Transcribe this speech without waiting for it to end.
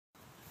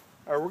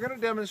All right, we're going to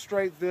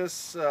demonstrate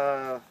this,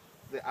 the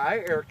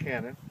eye air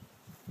cannon,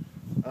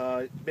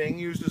 being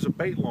used as a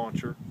bait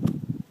launcher.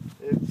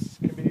 It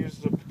can be used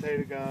as a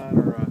potato gun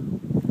or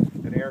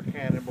an air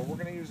cannon, but we're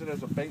going to use it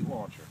as a bait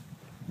launcher.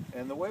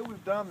 And the way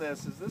we've done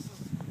this is,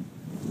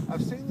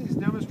 I've seen these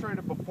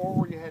demonstrated before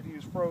where you had to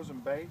use frozen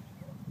bait,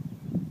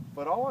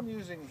 but all I'm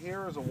using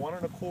here is a 1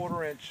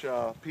 1/4 inch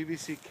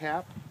PVC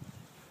cap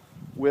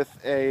with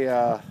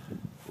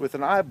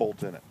an eye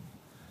bolt in it.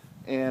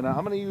 And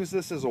I'm going to use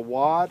this as a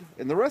wad,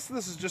 and the rest of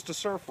this is just a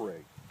surf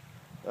rig.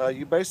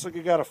 You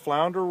basically got a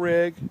flounder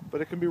rig, but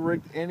it can be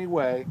rigged any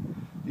way.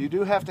 You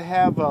do have to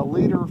have a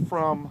leader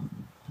from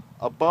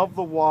above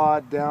the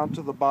wad down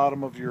to the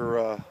bottom of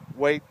your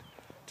weight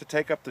to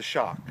take up the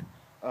shock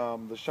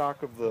of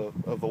the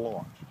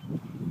launch.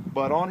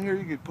 But on here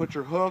you can put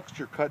your hooks,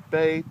 your cut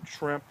bait,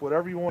 shrimp,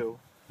 whatever you want to do.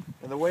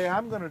 And the way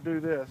I'm going to do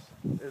this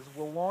is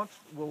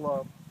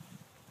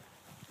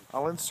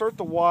I'll insert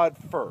the wad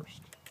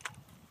first.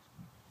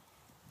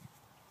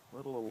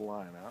 Let a little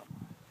line out.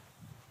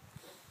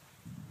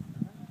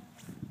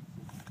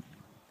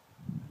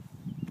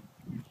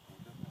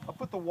 I'll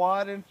put the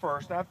wad in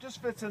first. Now it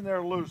just fits in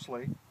there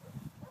loosely.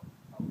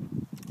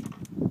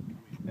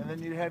 And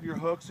then you have your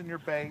hooks and your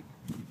bait.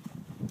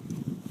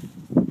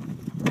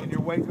 And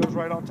your weight goes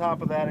right on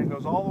top of that and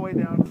goes all the way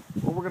down.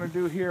 What we're going to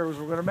do here is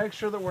we're going to make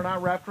sure that we're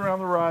not wrapped around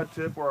the rod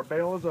tip where our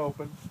bail is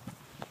open.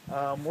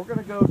 We're going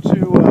to go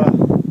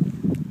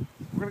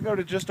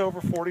to just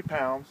over 40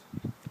 pounds.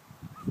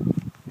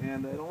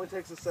 And it only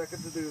takes a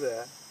second to do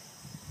that.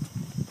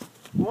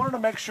 We wanted to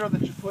make sure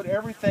that you put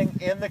everything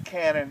in the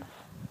cannon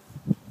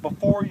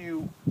before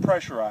you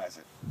pressurize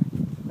it.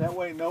 That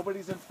way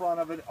nobody's in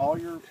front of it,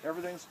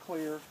 everything's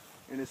clear.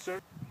 And as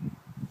soon,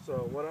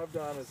 so what I've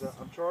done is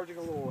I'm charging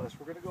a little less.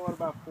 We're going to go at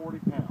about 40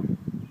 pounds.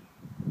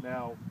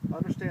 Now,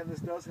 understand this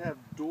does have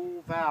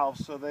dual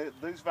valves, so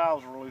these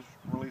valves are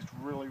released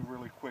really,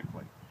 really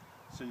quickly.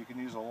 So you can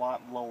use a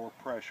lot lower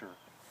pressure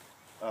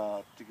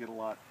to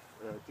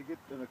get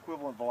an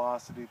equivalent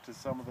velocity to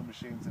some of the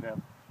machines that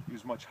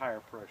use much higher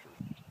pressure.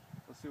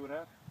 Let's see what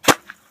happens.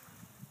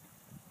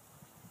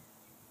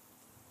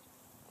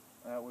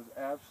 That was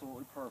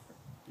absolutely perfect.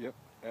 Yep,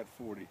 at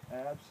 40.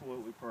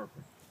 Absolutely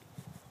perfect.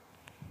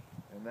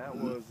 And that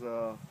was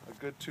a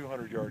good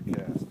 200-yard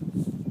cast.